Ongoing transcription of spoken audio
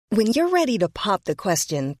When you're ready to pop the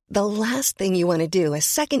question, the last thing you want to do is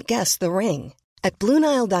second-guess the ring. At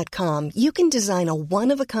BlueNile.com, you can design a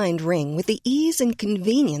one-of-a-kind ring with the ease and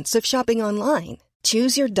convenience of shopping online.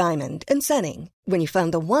 Choose your diamond and setting. When you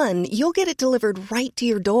find the one, you'll get it delivered right to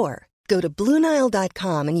your door. Go to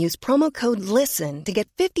BlueNile.com and use promo code LISTEN to get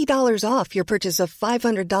 $50 off your purchase of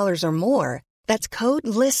 $500 or more. That's code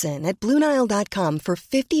LISTEN at BlueNile.com for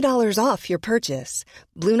 $50 off your purchase.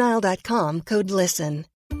 BlueNile.com, code LISTEN.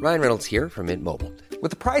 Ryan Reynolds here from Mint Mobile. With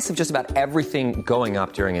the price of just about everything going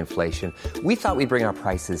up during inflation, we thought we'd bring our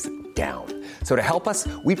prices down. So to help us,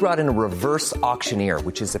 we brought in a reverse auctioneer,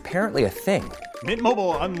 which is apparently a thing. Mint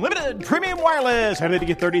Mobile Unlimited Premium Wireless. How to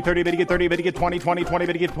get 30, 30, bit to get 30, bit to get 20, 20, 20,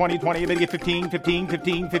 bit to get 20, 20, bit to get 15, 15,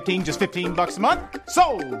 15, 15, just $15 a month?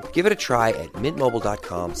 Sold! Give it a try at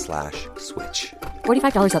mintmobile.com/switch.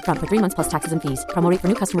 $45 up front for 3 months plus taxes and fees. Promo rate for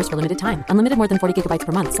new customers for limited time. Unlimited more than 40 gigabytes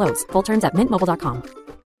per month. Slows full terms at mintmobile.com.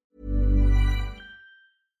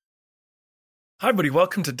 Hi everybody,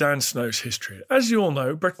 welcome to Dan Snow's History. As you all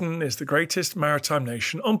know, Britain is the greatest maritime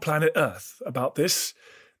nation on planet Earth. About this,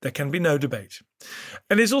 there can be no debate.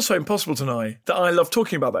 And it is also impossible to deny that I love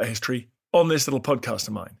talking about that history on this little podcast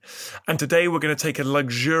of mine. And today we're going to take a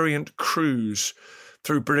luxuriant cruise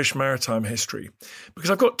through British maritime history. Because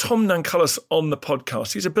I've got Tom Nancullis on the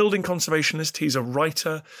podcast. He's a building conservationist, he's a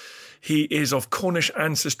writer, he is of Cornish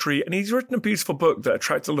ancestry, and he's written a beautiful book that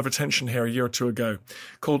attracted a lot of attention here a year or two ago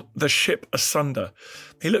called The Ship Asunder.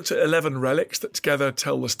 He looked at 11 relics that together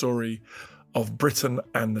tell the story of Britain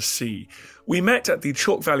and the sea. We met at the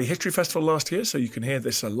Chalk Valley History Festival last year, so you can hear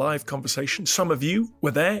this a live conversation. Some of you were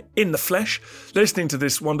there in the flesh, listening to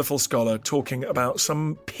this wonderful scholar talking about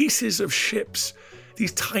some pieces of ships,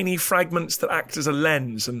 these tiny fragments that act as a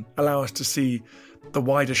lens and allow us to see the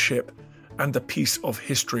wider ship and the piece of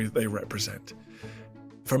history that they represent.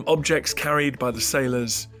 From objects carried by the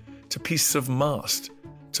sailors, to pieces of mast,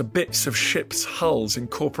 to bits of ships' hulls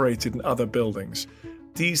incorporated in other buildings.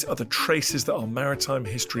 These are the traces that our maritime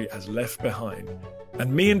history has left behind.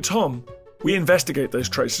 And me and Tom, we investigate those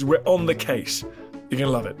traces. We're on the case. You're going to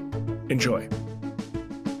love it. Enjoy.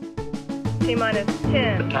 T-minus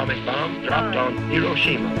 10. Atomic bomb dropped on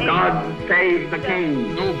Hiroshima. God save the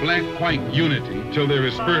king. No black-white unity till there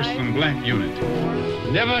is first some black unity.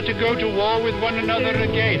 Never to go to war with one another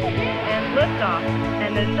again. And liftoff,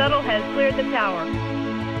 and the shuttle has cleared the tower.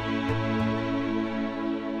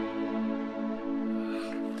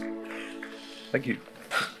 Thank you.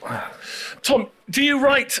 Tom, do you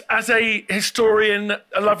write as a historian,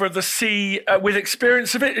 a lover of the sea, with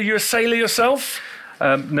experience of it? Are you a sailor yourself?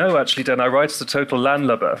 No, actually, Dan, I write as a total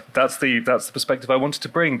landlubber. That's the perspective I wanted to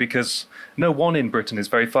bring, because no one in Britain is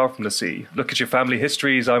very far from the sea. Look at your family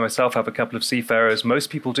histories. I myself have a couple of seafarers. Most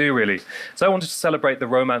people do, really. So I wanted to celebrate the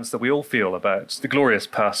romance that we all feel about the glorious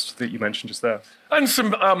past that you mentioned just there. And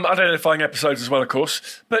some identifying episodes as well, of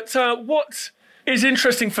course. But what is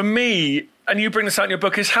interesting for me, and you bring this out in your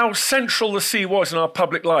book, is how central the sea was in our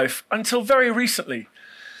public life until very recently.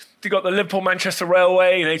 You got the Liverpool-Manchester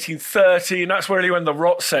Railway in 1830, and that's really when the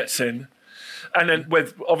rot sets in. And then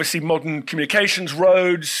with, obviously, modern communications,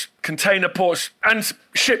 roads, container ports, and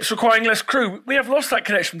ships requiring less crew, we have lost that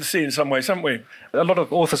connection with the sea in some ways, haven't we? A lot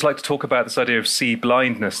of authors like to talk about this idea of sea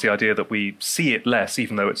blindness, the idea that we see it less,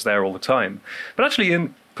 even though it's there all the time. But actually,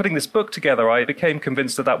 in putting this book together, I became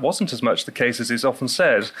convinced that that wasn't as much the case as is often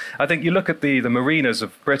said. I think you look at the marinas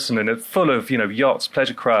of Britain, and it's full of, yachts,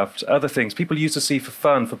 pleasure craft, other things. People use the sea for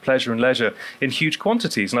fun, for pleasure and leisure in huge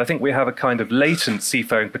quantities. And I think we have a kind of latent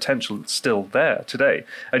seafaring potential that's still there today.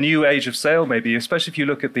 A new age of sail, maybe, especially if you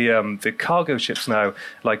look at the cargo ships now,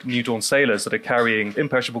 like New Dawn sailors that are carrying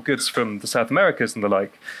imperishable goods from the South Americas and the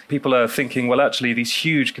like. People are thinking, well, actually, these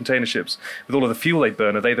huge container ships, with all of the fuel they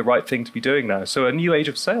burn, are they the right thing to be doing now? So a new age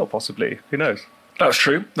of sail, possibly. Who knows? That's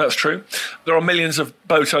true. There are millions of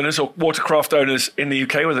boat owners or watercraft owners in the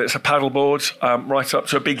UK, whether it's a paddleboard, right up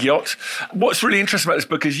to a big yacht. What's really interesting about this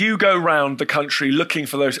book is you go around the country looking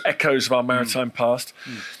for those echoes of our maritime past,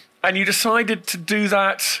 and you decided to do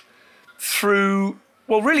that through,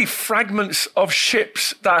 well, really fragments of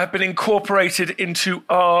ships that have been incorporated into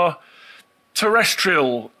our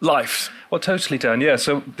terrestrial life. Well, totally, Dan. Yeah.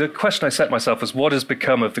 So the question I set myself was, what has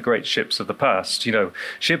become of the great ships of the past?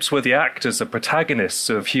 Ships were the actors, the protagonists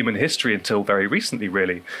of human history until very recently,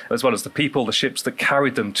 really, as well as the people, the ships that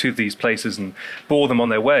carried them to these places and bore them on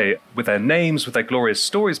their way with their names, with their glorious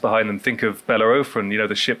stories behind them. Think of Bellerophon,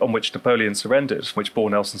 the ship on which Napoleon surrendered, which bore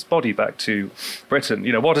Nelson's body back to Britain.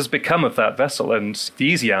 What has become of that vessel? And the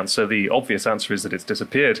easy answer, the obvious answer, is that it's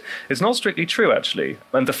disappeared. It's not strictly true, actually.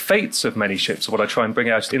 And the fates of many ships, what I try and bring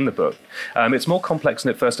out in the book. It's more complex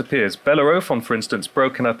than it first appears. Bellerophon, for instance,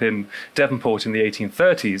 broken up in Devonport in the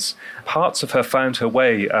 1830s, parts of her found her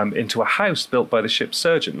way into a house built by the ship's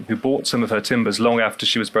surgeon, who bought some of her timbers long after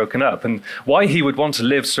she was broken up. And why he would want to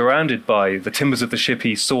live surrounded by the timbers of the ship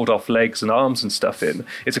he sawed off legs and arms and stuff in,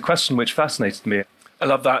 it's a question which fascinated me. I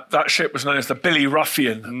love that. That ship was known as the Billy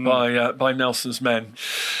Ruffian by Nelson's men.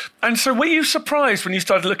 And so were you surprised when you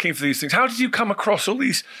started looking for these things? How did you come across all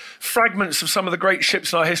these fragments of some of the great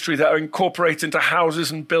ships in our history that are incorporated into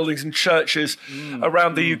houses and buildings and churches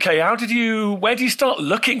around the UK? Where do you start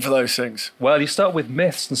looking for those things? Well, you start with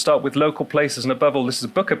myths and start with local places. And above all, this is a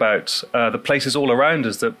book about the places all around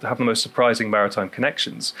us that have the most surprising maritime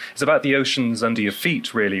connections. It's about the oceans under your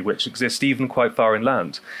feet, really, which exist even quite far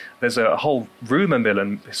inland. There's a whole rumour mill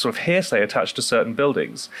and sort of hearsay attached to certain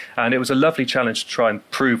buildings. And it was a lovely challenge to try and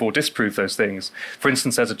prove or disprove those things. For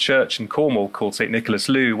instance, there's a church in Cornwall called St. Nicholas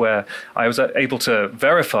Loo where I was able to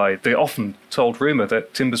verify the often told rumour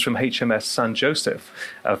that timbers from HMS San Joseph,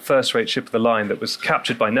 a first-rate ship of the line that was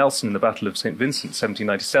captured by Nelson in the Battle of St. Vincent,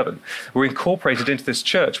 1797, were incorporated into this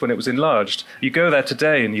church when it was enlarged. You go there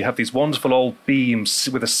today and you have these wonderful old beams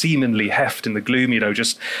with a seamanly heft in the gloom,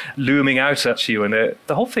 just looming out at you. And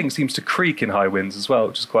the whole thing seems to creak in high winds as well,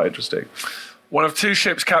 which is quite interesting. One of two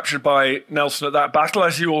ships captured by Nelson at that battle,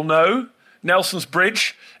 as you all know. Nelson's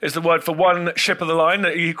Bridge is the word for one ship of the line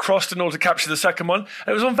that he crossed in order to capture the second one. And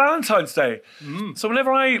it was on Valentine's Day. So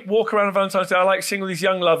whenever I walk around on Valentine's Day, I like seeing all these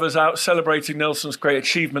young lovers out celebrating Nelson's great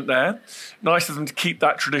achievement there. Nice of them to keep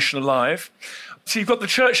that tradition alive. So you've got the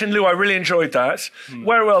church in Loo. I really enjoyed that.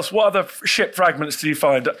 Where else? What other ship fragments did you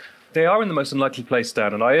find? They are in the most unlikely place,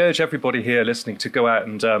 Dan, and I urge everybody here listening to go out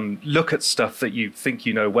and look at stuff that you think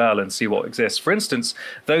you know well and see what exists. For instance,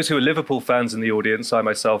 those who are Liverpool fans in the audience, I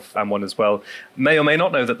myself am one as well, may or may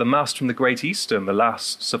not know that the mast from the Great Eastern, the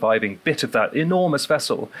last surviving bit of that enormous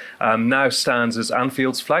vessel, now stands as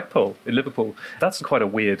Anfield's flagpole in Liverpool. That's quite a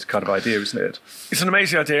weird kind of idea, isn't it? It's an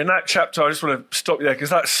amazing idea. In that chapter, I just want to stop you there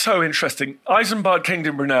because that's so interesting. Isambard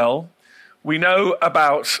Kingdom Brunel, we know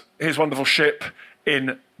about his wonderful ship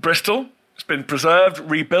in Bristol. It's been preserved,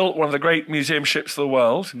 rebuilt, one of the great museum ships of the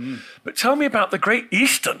world. But tell me about the Great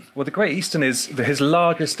Eastern. Well, the Great Eastern is his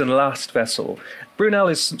largest and last vessel. Brunel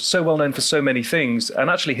is so well known for so many things, and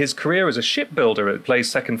actually his career as a shipbuilder, it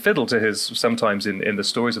plays second fiddle to his sometimes in the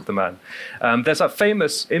stories of the man. There's that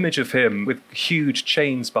famous image of him with huge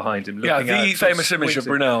chains behind him. Yeah, the famous image of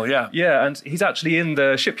Brunel, yeah. Yeah, and he's actually in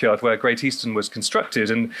the shipyard where Great Eastern was constructed,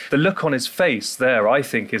 and the look on his face there, I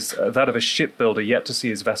think, is that of a shipbuilder yet to see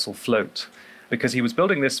his vessel float. Because he was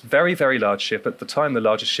building this very, very large ship, at the time the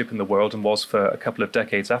largest ship in the world, and was for a couple of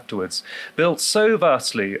decades afterwards, built so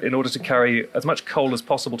vastly in order to carry as much coal as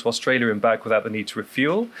possible to Australia and back without the need to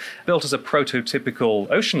refuel, built as a prototypical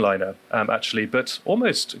ocean liner, actually, but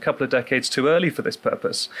almost a couple of decades too early for this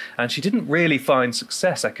purpose. And she didn't really find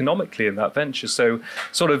success economically in that venture, so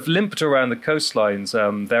sort of limped around the coastlines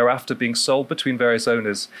thereafter, being sold between various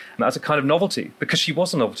owners as a kind of novelty. Because she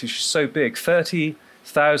was a novelty, she's so big,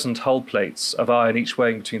 30,000 hull plates of iron, each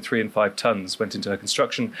weighing between 3 and 5 tons, went into her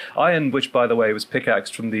construction. Iron, which, by the way, was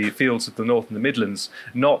pickaxed from the fields of the North and the Midlands,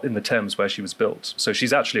 not in the Thames where she was built. So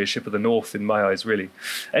she's actually a ship of the North in my eyes, really.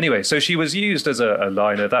 Anyway, so she was used as a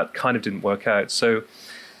liner. That kind of didn't work out. So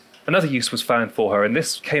another use was found for her, and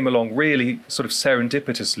this came along really sort of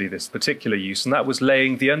serendipitously, this particular use, and that was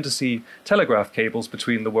laying the undersea telegraph cables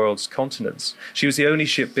between the world's continents. She was the only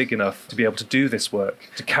ship big enough to be able to do this work,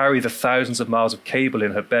 to carry the thousands of miles of cable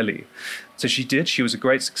in her belly. So she did. She was a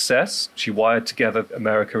great success. She wired together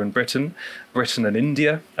America and Britain and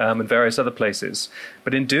India, and various other places.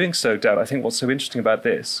 But in doing so, Dan, I think what's so interesting about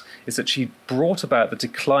this is that she brought about the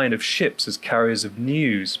decline of ships as carriers of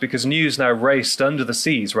news, because news now raced under the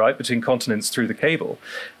seas, right, between continents through the cable.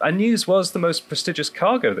 And news was the most prestigious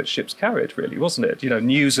cargo that ships carried, really, wasn't it?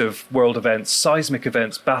 News of world events, seismic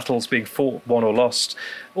events, battles being fought, won or lost,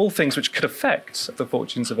 all things which could affect the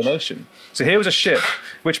fortunes of an ocean. So here was a ship,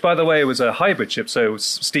 which, by the way, was a hybrid ship, so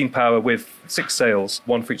steam power with 6 sails,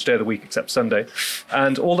 one for each day of the week except Sunday.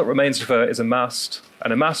 And all that remains of her is a mast.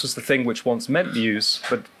 And a mast was the thing which once meant news,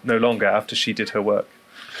 but no longer after she did her work.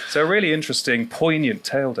 So a really interesting, poignant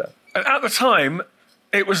tale there. And at the time,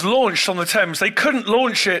 it was launched on the Thames. They couldn't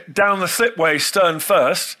launch it down the slipway stern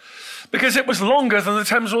first, because it was longer than the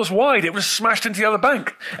Thames was wide. It was smashed into the other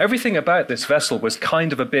bank. Everything about this vessel was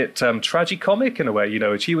kind of a bit tragicomic in a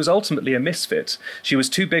way, She was ultimately a misfit. She was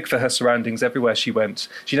too big for her surroundings everywhere she went.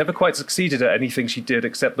 She never quite succeeded at anything she did,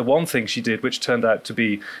 except the one thing she did, which turned out to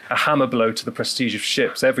be a hammer blow to the prestige of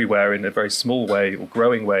ships everywhere in a very small way or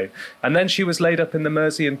growing way. And then she was laid up in the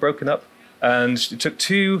Mersey and broken up. And it took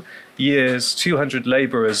 2 years, 200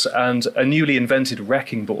 labourers, and a newly invented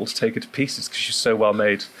wrecking ball to take it to pieces because she's so well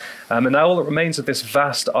made. And now all that remains of this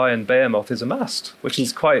vast iron behemoth is a mast, which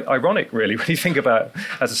is quite ironic, really, when you think about it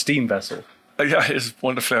as a steam vessel. Yeah, it is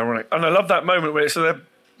wonderfully ironic. And I love that moment where they're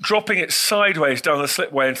dropping it sideways down the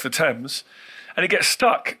slipway into the Thames, and it gets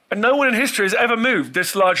stuck. And no one in history has ever moved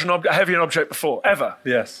this large and heavy an object before, ever.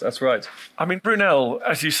 Yes, that's right. I mean, Brunel,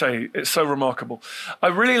 as you say, it's so remarkable. I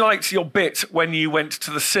really liked your bit when you went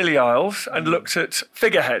to the Scilly Isles and looked at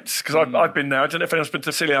figureheads, because I've been there. I don't know if anyone's been to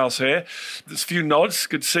the Scilly Isles here. There's a few nods,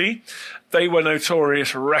 good to see. They were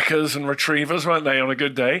notorious wreckers and retrievers, weren't they, on a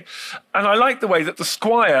good day? And I like the way that the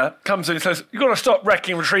squire comes in and says, you've got to stop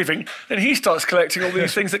wrecking and retrieving. And he starts collecting all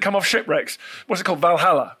these things that come off shipwrecks. What's it called?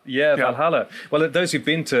 Valhalla. Yeah, Valhalla. Well, those who've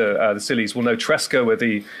been to the Scillies will know Tresco, where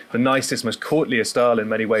the nicest, most courtliest style in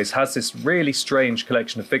many ways, has this really strange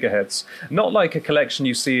collection of figureheads. Not like a collection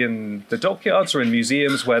you see in the dockyards or in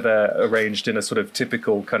museums where they're arranged in a sort of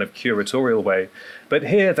typical kind of curatorial way. But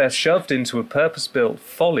here they're shoved into a purpose-built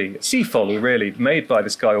folly, sea folly really, made by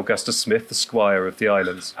this guy Augustus Smith, the squire of the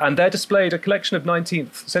islands. And they're displayed a collection of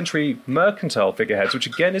 19th century mercantile figureheads, which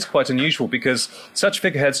again is quite unusual because such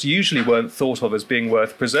figureheads usually weren't thought of as being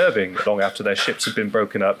worth preserving long after their ships had been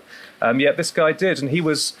broken up. Yet this guy did, and he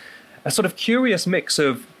was a sort of curious mix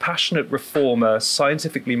of passionate reformer,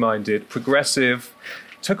 scientifically minded, progressive,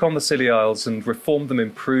 took on the Scilly Isles and reformed them,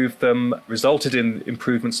 improved them, resulted in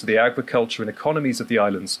improvements to the agriculture and economies of the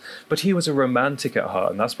islands. But he was a romantic at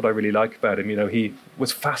heart, and that's what I really like about him. You know, he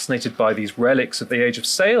was fascinated by these relics of the age of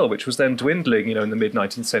sail, which was then dwindling, in the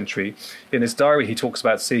mid-19th century. In his diary, he talks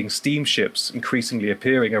about seeing steamships increasingly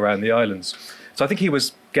appearing around the islands. So I think he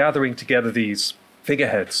was gathering together these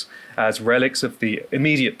figureheads as relics of the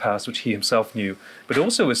immediate past, which he himself knew, but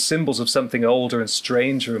also as symbols of something older and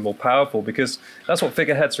stranger and more powerful, because that's what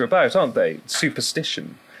figureheads are about, aren't they?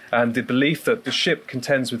 Superstition and the belief that the ship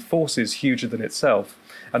contends with forces huger than itself,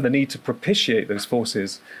 and the need to propitiate those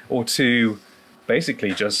forces or to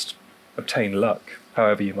basically just obtain luck,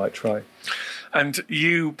 however you might try. And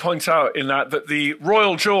you point out in that the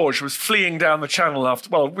Royal George was fleeing down the channel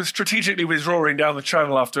was strategically withdrawing down the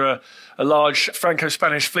channel after a large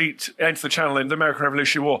Franco-Spanish fleet entered the channel in the American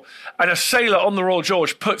Revolutionary War. And a sailor on the Royal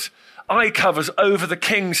George put eye covers over the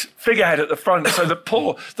king's figurehead at the front so that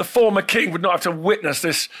the former king would not have to witness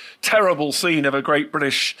this terrible scene of a great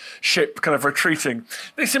British ship kind of retreating.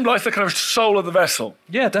 They symbolise the kind of soul of the vessel.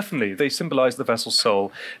 Yeah, definitely. They symbolised the vessel's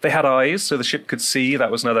soul. They had eyes so the ship could see.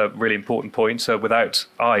 That was another really important point. So without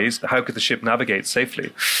eyes, how could the ship navigate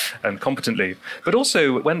safely and competently? But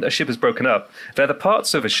also, when a ship is broken up, they're the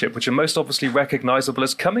parts of a ship which are most obviously recognisable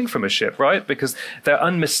as coming from a ship, right? Because they're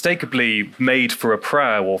unmistakably made for a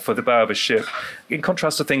prow or for the bow of a ship, in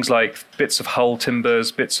contrast to things like bits of hull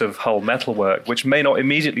timbers, bits of hull metalwork, which may not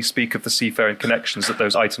immediately speak of the seafaring connections that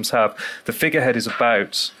those items have. The figurehead is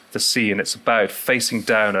about the sea, and it's about facing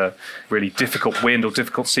down a really difficult wind or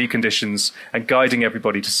difficult sea conditions and guiding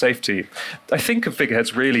everybody to safety. I think of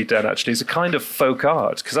figureheads really, Dan, actually, as a kind of folk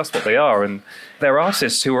art, because that's what they are. And they're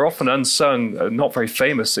artists who are often unsung, not very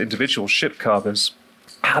famous individual ship carvers,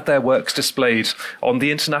 had their works displayed on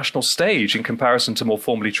the international stage in comparison to more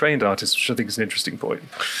formally trained artists, which I think is an interesting point.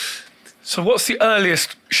 So what's the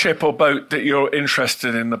earliest ship or boat that you're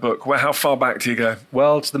interested in the book? How far back do you go?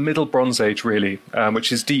 Well, to the Middle Bronze Age, really,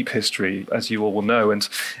 which is deep history, as you all will know. And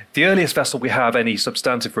the earliest vessel we have any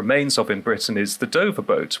substantive remains of in Britain is the Dover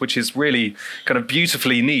boat, which is really kind of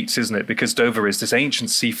beautifully neat, isn't it? Because Dover is this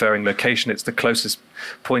ancient seafaring location. It's the closest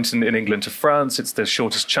point in England to France. It's the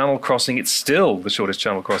shortest channel crossing. It's still the shortest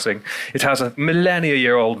channel crossing. It has a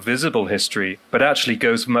millennia-year-old visible history, but actually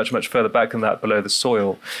goes much, much further back than that below the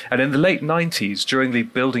soil. And in the late 90s, during the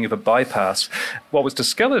building of a bypass, what was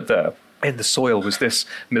discovered there in the soil was this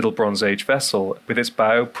Middle Bronze Age vessel with its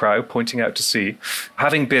bow, prow pointing out to sea,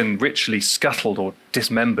 having been ritually scuttled or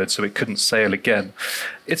dismembered so it couldn't sail again.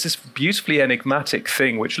 It's this beautifully enigmatic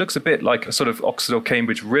thing which looks a bit like a sort of Oxford or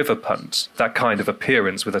Cambridge river punt, that kind of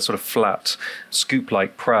appearance with a sort of flat,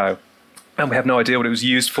 scoop-like prow. And we have no idea what it was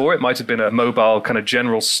used for. It might have been a mobile kind of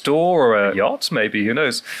general store or a yacht, maybe, who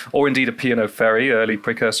knows? Or indeed a P&O ferry, early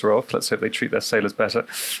precursor of. Let's hope they treat their sailors better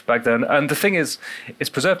back then. And the thing is, it's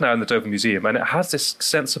preserved now in the Dover Museum, and it has this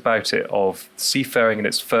sense about it of seafaring in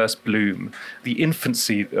its first bloom, the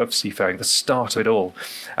infancy of seafaring, the start of it all.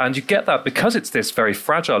 And you get that because it's this very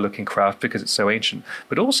fragile-looking craft, because it's so ancient,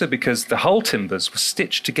 but also because the hull timbers were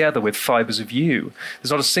stitched together with fibres of yew.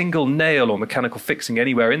 There's not a single nail or mechanical fixing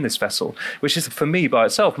anywhere in this vessel. which is, for me, by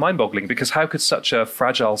itself, mind-boggling, because how could such a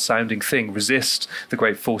fragile-sounding thing resist the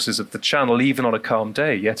great forces of the Channel, even on a calm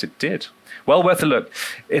day? Yet it did. Well worth a look.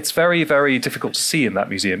 It's very, very difficult to see in that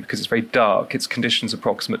museum because it's very dark. Its conditions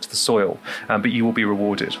approximate to the soil, but you will be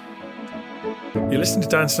rewarded. You're listening to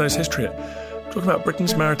Dan Snow's History Hit, talking about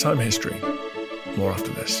Britain's maritime history. More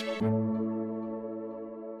after this.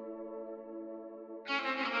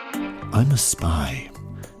 I'm a spy,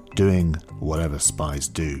 doing whatever spies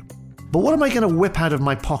do. But what am I going to whip out of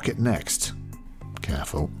my pocket next?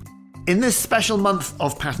 Careful. In this special month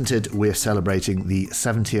of Patented, we're celebrating the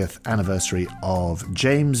 70th anniversary of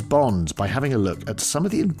James Bond by having a look at some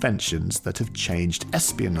of the inventions that have changed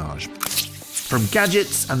espionage. From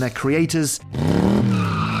gadgets and their creators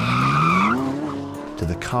to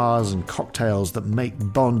the cars and cocktails that make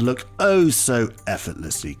Bond look oh so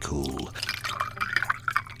effortlessly cool.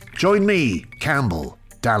 Join me, Campbell,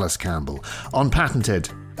 Dallas Campbell, on Patented,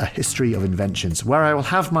 a history of inventions, where I will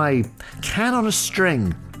have my can on a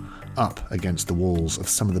string up against the walls of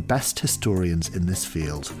some of the best historians in this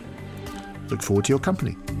field. Look forward to your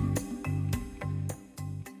company.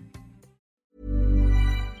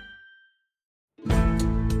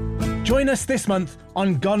 Join us this month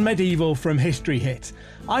on Gone Medieval from History Hit.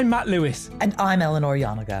 I'm Matt Lewis. And I'm Eleanor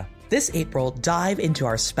Yanaga. This April, dive into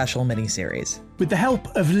our special mini-series. With the help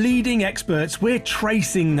of leading experts, we're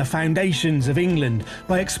tracing the foundations of England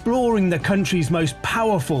by exploring the country's most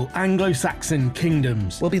powerful Anglo-Saxon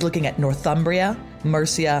kingdoms. We'll be looking at Northumbria,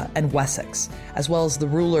 Mercia, and Wessex, as well as the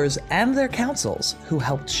rulers and their councils who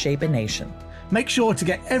helped shape a nation. Make sure to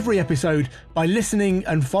get every episode by listening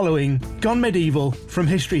and following Gone Medieval from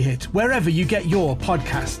History Hit, wherever you get your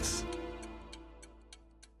podcasts.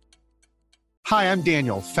 Hi, I'm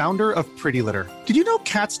Daniel, founder of Pretty Litter. Did you know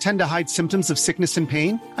cats tend to hide symptoms of sickness and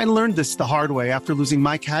pain? I learned this the hard way after losing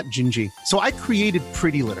my cat, Gingy. So I created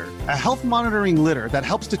Pretty Litter, a health monitoring litter that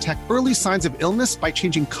helps detect early signs of illness by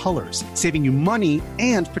changing colors, saving you money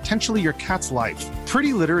and potentially your cat's life.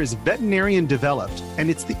 Pretty Litter is veterinarian developed, and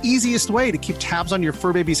it's the easiest way to keep tabs on your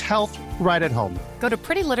fur baby's health right at home. Go to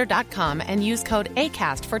prettylitter.com and use code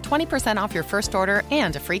ACAST for 20% off your first order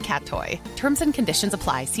and a free cat toy. Terms and conditions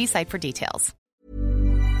apply. See site for details.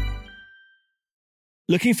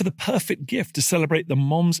 Looking for the perfect gift to celebrate the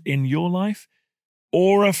moms in your life?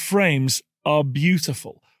 Aura frames are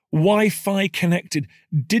beautiful, Wi-Fi connected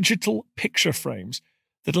digital picture frames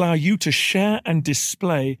that allow you to share and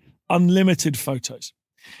display unlimited photos.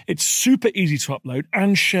 It's super easy to upload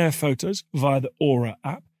and share photos via the Aura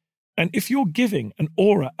app. And if you're giving an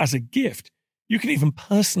Aura as a gift, you can even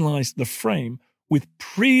personalize the frame with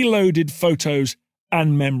preloaded photos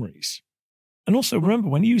and memories. And also remember,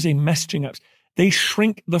 when using messaging apps, they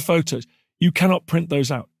shrink the photos. You cannot print those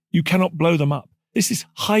out. You cannot blow them up. This is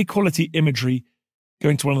high quality imagery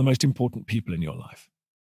going to one of the most important people in your life.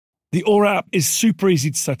 The Aura app is super easy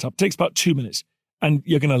to set up. It takes about 2 minutes and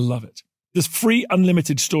you're going to love it. There's free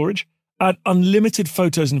unlimited storage, add unlimited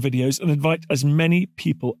photos and videos, and invite as many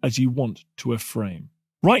people as you want to a frame.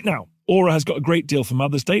 Right now, Aura has got a great deal for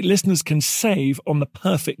Mother's Day. Listeners can save on the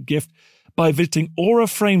perfect gift by visiting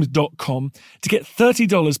auraframes.com to get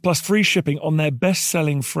 $30 plus free shipping on their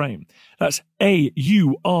best-selling frame. That's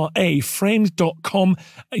AURA frames.com.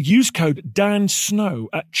 Use code DANSNOW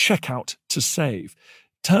at checkout to save.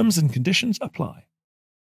 Terms and conditions apply.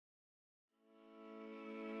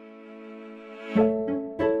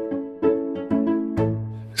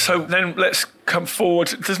 So then let's come forward.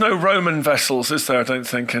 There's no Roman vessels, is there, I don't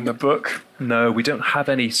think, in the book? No, we don't have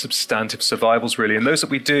any substantive survivals, really. And those that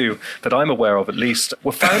we do, that I'm aware of at least,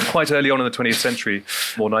 were found quite early on in the 20th century,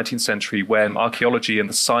 or 19th century, when archaeology and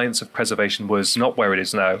the science of preservation was not where it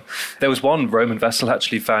is now. There was one Roman vessel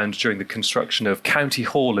actually found during the construction of County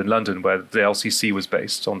Hall in London, where the LCC was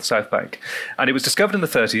based on the South Bank. And it was discovered in the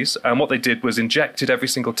 30s, and what they did was injected every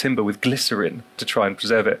single timber with glycerin to try and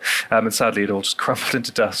preserve it. And sadly, it all just crumbled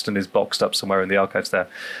into dust and is boxed up somewhere in the archives there.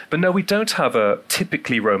 But no, we don't have a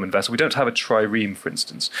typically Roman vessel. We don't have a trireme, for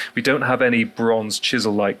instance. We don't have any bronze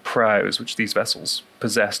chisel-like prows, which these vessels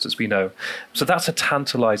possessed, as we know. So that's a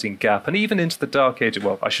tantalizing gap. And even into the Dark Ages,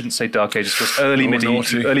 well, I shouldn't say Dark Ages, but early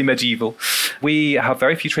medieval, we have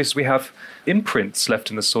very few traces. We have imprints left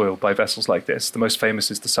in the soil by vessels like this. The most famous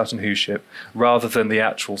is the Sutton Hoo ship, rather than the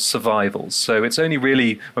actual survivals. So it's only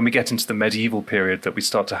really when we get into the medieval period that we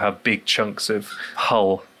start to have big chunks of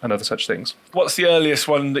hull and other such things. What's the earliest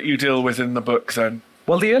one that you deal with in the book then?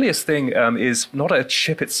 Well, the earliest thing is not a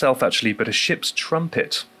ship itself, actually, but a ship's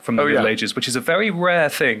trumpet. from the Middle Ages, which is a very rare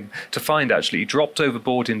thing to find, actually. He dropped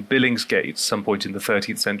overboard in Billingsgate at some point in the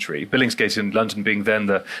 13th century, Billingsgate in London being then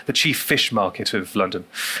the chief fish market of London,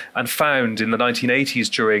 and found in the 1980s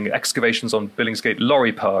during excavations on Billingsgate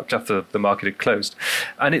Lorry Park after the market had closed.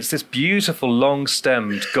 And it's this beautiful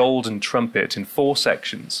long-stemmed golden trumpet in 4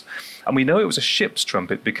 sections. And we know it was a ship's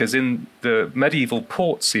trumpet because in the medieval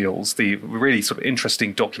port seals, the really sort of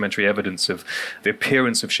interesting documentary evidence of the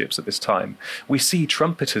appearance of ships at this time, we see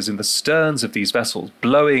trumpeters in the sterns of these vessels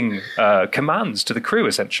blowing commands to the crew,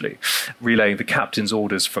 essentially, relaying the captain's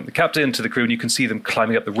orders from the captain to the crew, and you can see them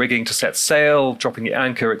climbing up the rigging to set sail, dropping the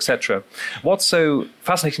anchor, etc. What's so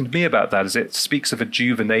fascinating to me about that is it speaks of a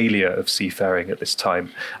juvenilia of seafaring at this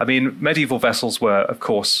time. I mean, medieval vessels were, of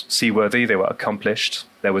course, seaworthy, they were accomplished.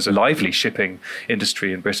 There was a lively shipping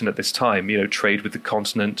industry in Britain at this time, trade with the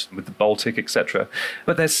continent, with the Baltic, etc.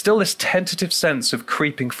 But there's still this tentative sense of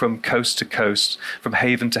creeping from coast to coast, from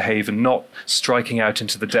haven to haven, not striking out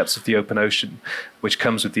into the depths of the open ocean, which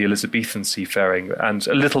comes with the Elizabethan seafaring, and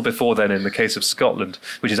a little before then in the case of Scotland,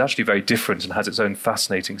 which is actually very different and has its own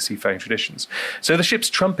fascinating seafaring traditions. So the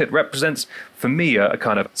ship's trumpet represents, for me, a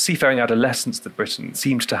kind of seafaring adolescence that Britain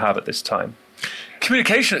seemed to have at this time.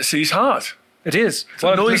 Communication at sea is hard. It is. It's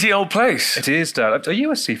a noisy old place. It is, Dad. Are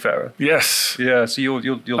you a seafarer? Yes. Yeah, so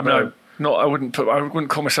you'll know. I wouldn't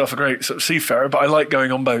call myself a great sort of seafarer, but I like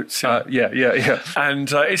going on boats. Yeah.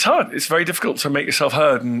 And it's hard. It's very difficult to make yourself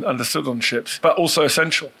heard and understood on ships, but also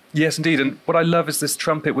essential. Yes, indeed. And what I love is this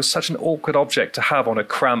trumpet was such an awkward object to have on a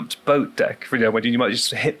cramped boat deck, when you might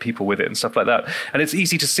just hit people with it and stuff like that. And it's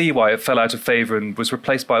easy to see why it fell out of favour and was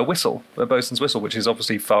replaced by a whistle, a boatswain's whistle, which is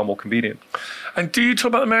obviously far more convenient. And do you talk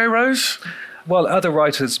about the Mary Rose? Well, other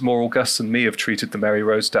writers more august than me have treated the Mary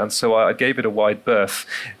Rose dance, so I gave it a wide berth.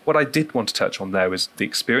 What I did want to touch on there was the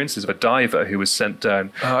experiences of a diver who was sent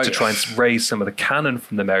down to try and raise some of the cannon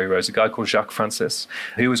from the Mary Rose, a guy called Jacques Francis,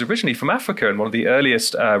 who was originally from Africa and one of the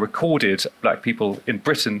earliest recorded black people in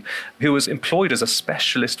Britain, who was employed as a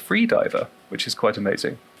specialist freediver, which is quite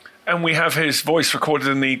amazing. And we have his voice recorded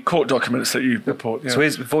in the court documents that you report. Yeah. So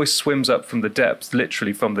his voice swims up from the depths,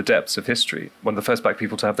 literally from the depths of history. One of the first black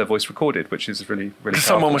people to have their voice recorded, which is really, really powerful.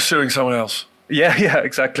 Someone was suing someone else. Yeah,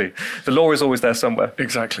 exactly. The law is always there somewhere.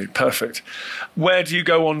 Exactly, perfect. Where do you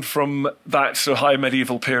go on from that sort of high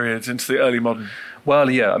medieval period into the early modern?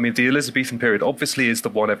 Well, yeah, I mean, the Elizabethan period obviously is the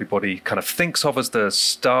one everybody kind of thinks of as the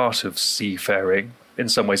start of seafaring. In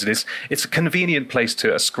some ways it is. It's a convenient place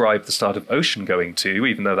to ascribe the start of ocean going to,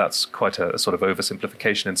 even though that's quite a sort of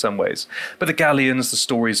oversimplification in some ways. But the galleons, the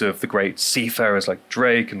stories of the great seafarers like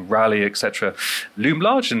Drake and Raleigh, etc., loom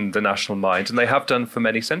large in the national mind, and they have done for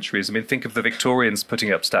many centuries. I mean, think of the Victorians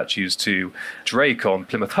putting up statues to Drake on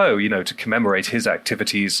Plymouth Hoe, to commemorate his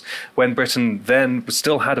activities. When Britain then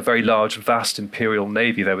still had a very large, vast imperial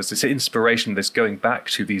navy, there was this inspiration, this going back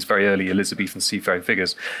to these very early Elizabethan seafaring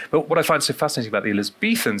figures. But what I find so fascinating about the Elizabethans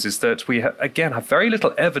is that we again have very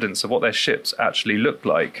little evidence of what their ships actually looked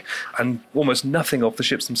like, and almost nothing of the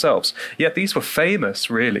ships themselves. Yet these were famous,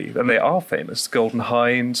 really, and they are famous. The Golden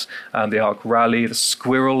Hind and the Ark Raleigh, the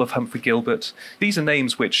Squirrel of Humphrey Gilbert. These are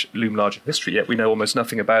names which loom large in history, yet we know almost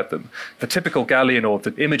nothing about them. The typical galleon or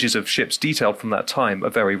the images of ships detailed from that time are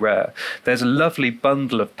very rare. There's a lovely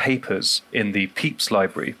bundle of papers in the Pepys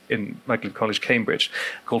Library in Magdalen College, Cambridge,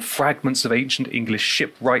 called Fragments of Ancient English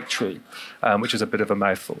Shipwrightry, which is a bit of a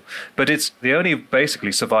mouthful. But it's the only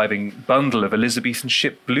basically surviving bundle of Elizabethan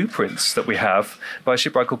ship blueprints that we have by a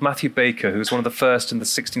shipwright called Matthew Baker, who was one of the first in the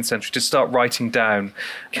 16th century to start writing down,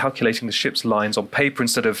 calculating the ship's lines on paper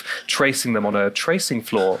instead of tracing them on a tracing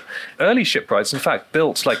floor. Early shipwrights, in fact,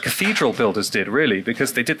 built like cathedral builders did, really,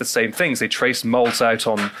 because they did the same things. They traced molds out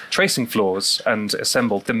on tracing floors and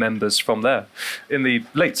assembled the members from there. In the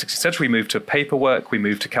late 16th century, we moved to paperwork, we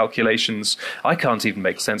moved to calculations. I can't even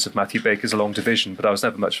make sense of Matthew Baker's long division, but I was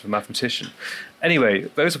never much of a mathematician. Anyway,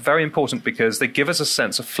 those are very important because they give us a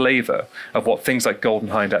sense of flavour of what things like Golden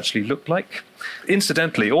Hind actually look like.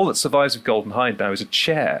 Incidentally, all that survives of Golden Hind now is a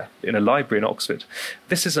chair in a library in Oxford.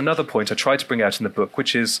 This is another point I try to bring out in the book,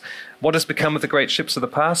 which is what has become of the great ships of the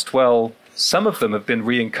past? Well, some of them have been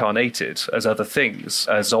reincarnated as other things,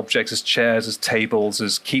 as objects, as chairs, as tables,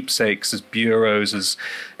 as keepsakes, as bureaus, as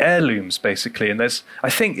heirlooms, basically. And there's, I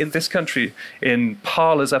think, in this country, in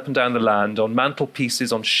parlours up and down the land, on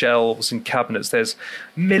mantelpieces, on shelves, in cabinets, there's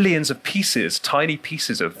millions of pieces, tiny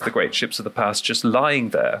pieces of the great ships of the past just lying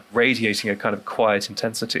there, radiating a kind of quiet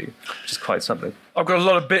intensity, which is quite something. I've got a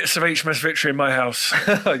lot of bits of HMS Victory in my house.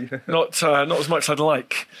 Yeah. Not as much as I'd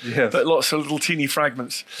like, yes. But lots of little teeny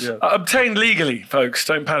fragments. Yeah. Obtained legally, folks,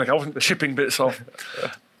 don't panic. I wasn't chipping bits off.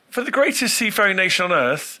 For the greatest seafaring nation on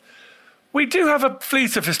earth, We do have a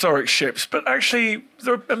fleet of historic ships, but actually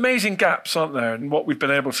there are amazing gaps, aren't there, in what we've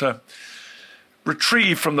been able to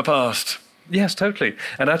retrieve from the past. Yes, totally.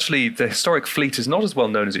 And actually, the historic fleet is not as well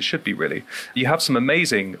known as it should be, really. You have some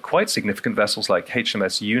amazing, quite significant vessels like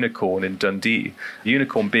HMS Unicorn in Dundee.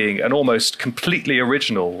 Unicorn being an almost completely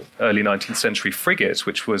original early 19th century frigate,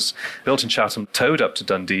 which was built in Chatham, towed up to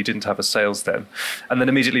Dundee, didn't have a sails then, and then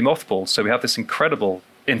immediately mothballed. So we have this incredible,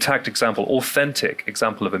 intact example, authentic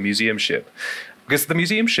example of a museum ship. Because the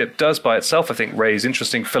museum ship does by itself, I think, raise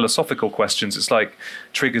interesting philosophical questions. It's like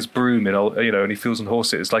Trigger's broom in Only Fools and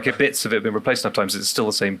Horses. Like, if bits of it have been replaced enough times, it's still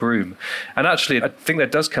the same broom. And actually, I think there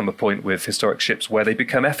does come a point with historic ships where they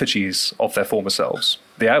become effigies of their former selves.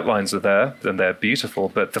 The outlines are there, and they're beautiful,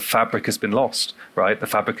 but the fabric has been lost, right? The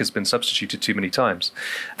fabric has been substituted too many times.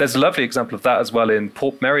 There's a lovely example of that as well in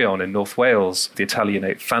Portmeirion in North Wales, the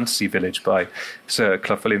Italianate fantasy village by Sir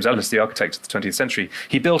Clough Williams-Ellis, the architect of the 20th century.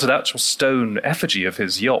 He built an actual stone effigy of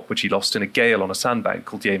his yacht, which he lost in a gale on a sandbank,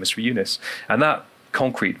 called the Amos Reunis. And that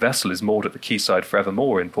concrete vessel is moored at the quayside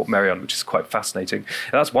forevermore in Portmeirion, which is quite fascinating.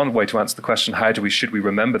 And that's one way to answer the question, should we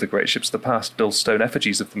remember the great ships of the past, build stone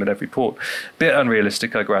effigies of them in every port? Bit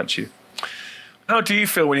unrealistic, I grant you. How do you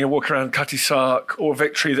feel when you walk around Cutty Sark or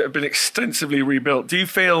Victory that have been extensively rebuilt? Do you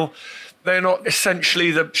feel they're not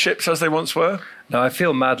essentially the ships as they once were? No, I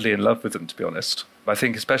feel madly in love with them, to be honest. I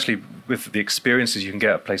think especially with the experiences you can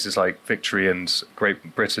get at places like Victory and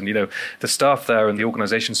Great Britain, the staff there and the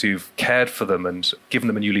organisations who've cared for them and given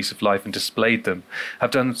them a new lease of life and displayed them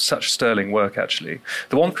have done such sterling work, actually.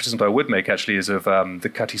 The one criticism I would make, actually, is of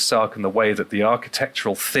the Cutty Sark and the way that the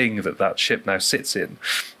architectural thing that ship now sits in.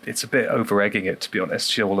 It's a bit over-egging it, to be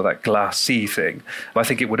honest, all of that glassy thing. I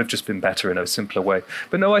think it would have just been better in a simpler way.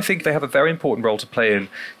 But no, I think they have a very important role to play in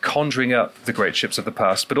conjuring up the great ships of the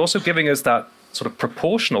past, but also giving us that sort of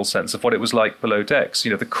proportional sense of what it was like below decks,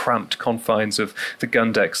 the cramped confines of the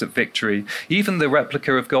gun decks at Victory. Even the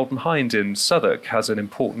replica of Golden Hind in Southwark has an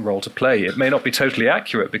important role to play. It may not be totally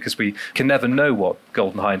accurate because we can never know what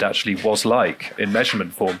Golden Hind actually was like in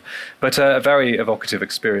measurement form, but a very evocative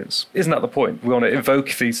experience. Isn't that the point? We want to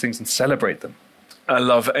evoke these things and celebrate them. I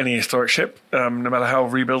love any historic ship, no matter how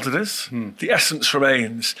rebuilt it is. The essence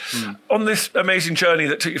remains. On this amazing journey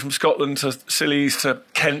that took you from Scotland to Scillies to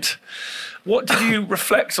Kent, what did you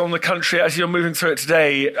reflect on the country as you're moving through it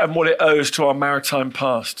today and what it owes to our maritime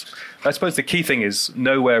past? I suppose the key thing is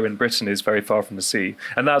nowhere in Britain is very far from the sea.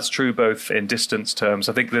 And that's true both in distance terms.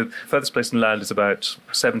 I think the furthest place inland is about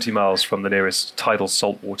 70 miles from the nearest tidal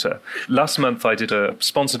saltwater. Last month I did a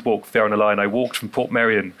sponsored walk with the Aruna Line. I walked from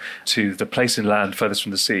Portmeirion to the place inland furthest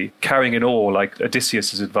from the sea, carrying an oar like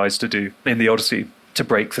Odysseus is advised to do in the Odyssey, to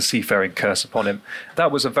break the seafaring curse upon him.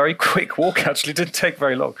 That was a very quick walk, actually. It didn't take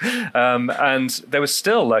very long. And there was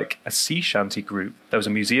still like a sea shanty group. There was a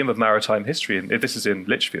museum of maritime history, and this is in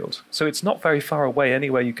Lichfield. So it's not very far away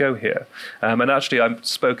anywhere you go here. And actually, I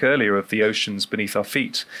spoke earlier of the oceans beneath our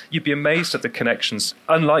feet. You'd be amazed at the connections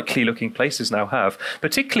unlikely looking places now have,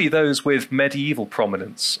 particularly those with medieval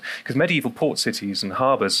prominence, because medieval port cities and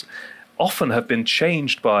harbours often have been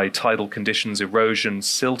changed by tidal conditions, erosion,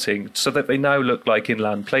 silting, so that they now look like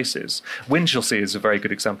inland places. Winchelsea is a very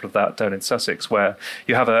good example of that down in Sussex, where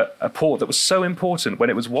you have a port that was so important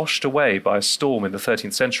when it was washed away by a storm in the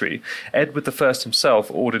 13th century. Edward I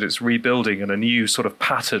himself ordered its rebuilding and a new sort of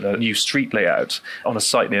pattern, a new street layout on a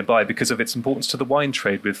site nearby because of its importance to the wine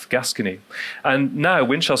trade with Gascony. And now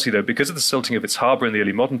Winchelsea, though, because of the silting of its harbour in the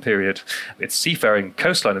early modern period, its seafaring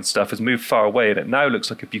coastline and stuff has moved far away, and it now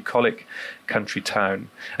looks like a bucolic country town.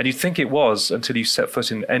 And you'd think it was until you set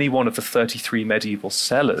foot in any one of the 33 medieval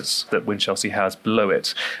cellars that Winchelsea has below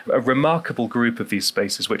it. A remarkable group of these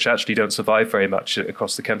spaces which actually don't survive very much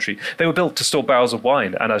across the country. They were built to store barrels of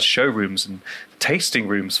wine and as showrooms and tasting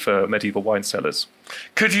rooms for medieval wine cellars.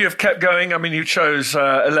 Could you have kept going? I mean, you chose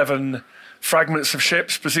 11 fragments of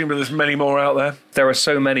ships. Presumably there's many more out there. There are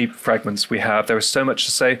so many fragments we have. There is so much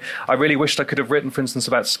to say. I really wished I could have written, for instance,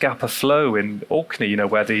 about Scapa Flow in Orkney,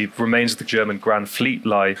 where the remains of the German Grand Fleet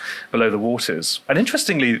lie below the waters. And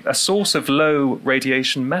interestingly, a source of low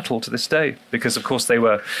radiation metal to this day, because, of course, they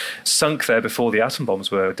were sunk there before the atom bombs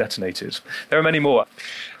were detonated. There are many more.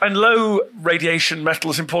 And low radiation metal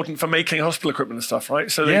is important for making hospital equipment and stuff, right?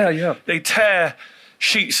 So they tear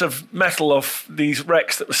sheets of metal off these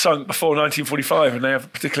wrecks that were sunk before 1945, and they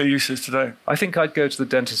have particular uses today. I think I'd go to the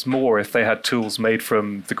dentist more if they had tools made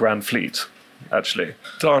from the Grand Fleet, actually.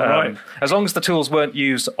 Darn right. As long as the tools weren't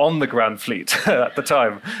used on the Grand Fleet at the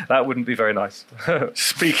time, that wouldn't be very nice.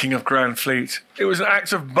 Speaking of Grand Fleet, it was an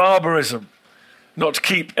act of barbarism not to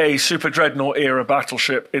keep a super dreadnought era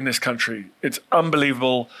battleship in this country. It's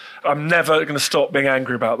unbelievable. I'm never going to stop being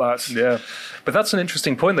angry about that. Yeah. But that's an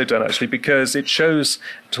interesting point, though, Dan, actually, because it shows,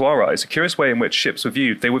 to our eyes, a curious way in which ships were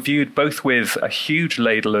viewed. They were viewed both with a huge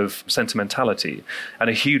ladle of sentimentality and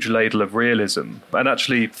a huge ladle of realism. And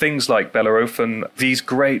actually, things like Bellerophon, these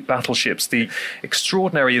great battleships, the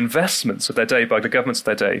extraordinary investments of their day by the governments of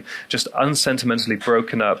their day, just unsentimentally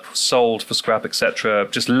broken up, sold for scrap, etc.,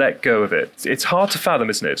 just let go of it. It's hard to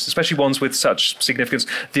fathom, isn't it? Especially ones with such significance.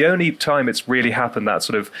 The only time it's really happened, that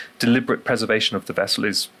sort of deliberate preservation of the vessel,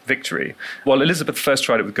 is victory. Well, Elizabeth first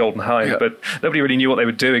tried it with Golden Hind, but nobody really knew what they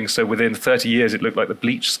were doing, so within 30 years it looked like the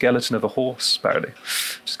bleached skeleton of a horse, apparently,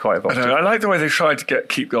 which is quite evocative. I like the way they tried to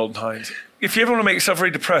keep Golden Hind. If you ever want to make yourself very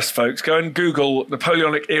depressed, folks, go and Google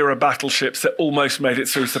Napoleonic-era battleships that almost made it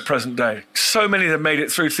through to the present day. So many of them made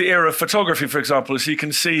it through to the era of photography, for example. As you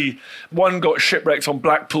can see, one got shipwrecked on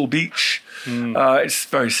Blackpool Beach. It's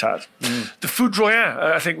very sad. The Foudroyant,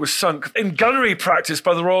 I think, was sunk in gunnery practice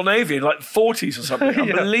by the Royal Navy in like the 40s or something.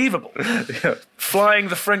 Unbelievable. Flying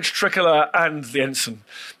the French tricolour and the ensign,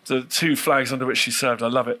 the two flags under which she served. I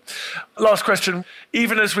love it. Last question.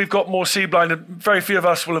 Even as we've got more sea blind, and very few of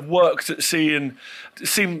us will have worked at sea and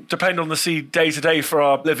depend on the sea day to day for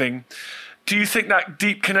our living, do you think that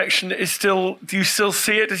deep connection do you still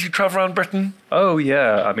see it as you travel around Britain? Oh,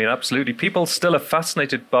 yeah. I mean, absolutely. People still are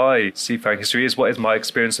fascinated by seafaring history, is what is my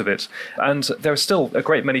experience of it. And there are still a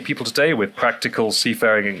great many people today with practical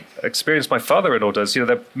seafaring experience. My father-in-law does. There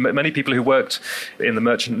are many people who worked in the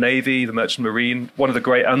Merchant Navy, the Merchant Marine. One of the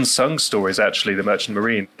great unsung stories, actually, the Merchant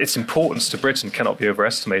Marine. Its importance to Britain cannot be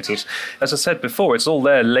overestimated. As I said before, it's all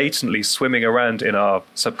there latently swimming around in our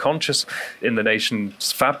subconscious, in the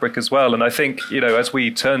nation's fabric as well. And I think, as we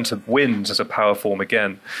turn to wind as a power form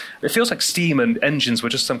again, it feels like steam and engines were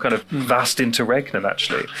just some kind of vast interregnum,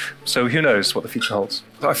 actually. So who knows what the future holds?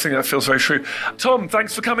 I think that feels very true. Tom,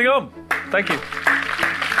 thanks for coming on. Thank you.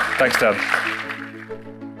 Thanks, Dan.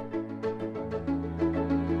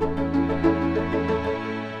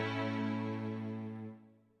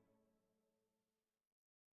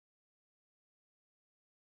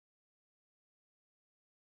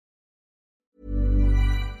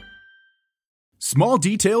 Small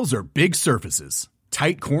details are big surfaces.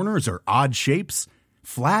 Tight corners are odd shapes.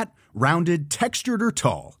 Flat, rounded, textured, or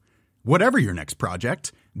tall. Whatever your next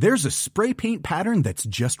project, there's a spray paint pattern that's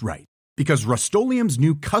just right. Because Rust-Oleum's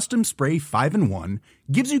new Custom Spray 5-in-1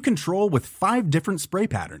 gives you control with 5 different spray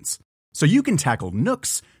patterns. So you can tackle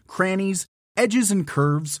nooks, crannies, edges, and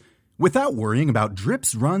curves without worrying about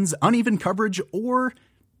drips, runs, uneven coverage, or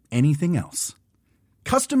anything else.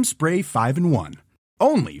 Custom Spray 5-in-1.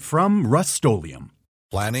 Only from Rust-Oleum.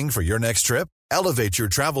 Planning for your next trip? Elevate your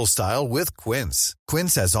travel style with Quince.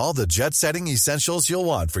 Quince has all the jet-setting essentials you'll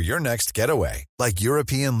want for your next getaway, like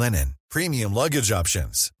European linen, premium luggage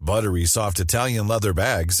options, buttery soft Italian leather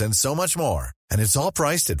bags, and so much more. And it's all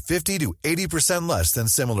priced at 50 to 80% less than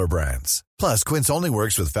similar brands. Plus, Quince only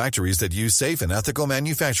works with factories that use safe and ethical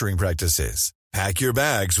manufacturing practices. Pack your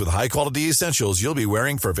bags with high-quality essentials you'll be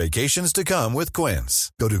wearing for vacations to come with Quince.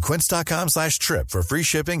 Go to quince.com/trip for free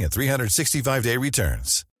shipping and 365-day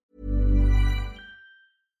returns.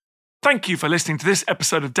 Thank you for listening to this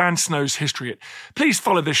episode of Dan Snow's History Hit. Please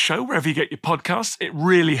follow this show wherever you get your podcasts. It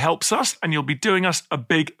really helps us, and you'll be doing us a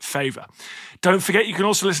big favour. Don't forget, you can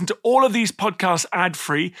also listen to all of these podcasts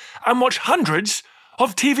ad-free and watch hundreds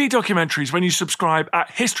of TV documentaries when you subscribe at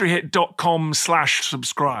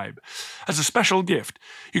historyhit.com/subscribe. As a special gift,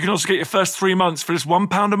 you can also get your first 3 months for just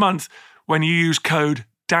 £1 a month when you use code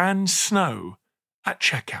DANSNOW at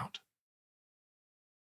checkout.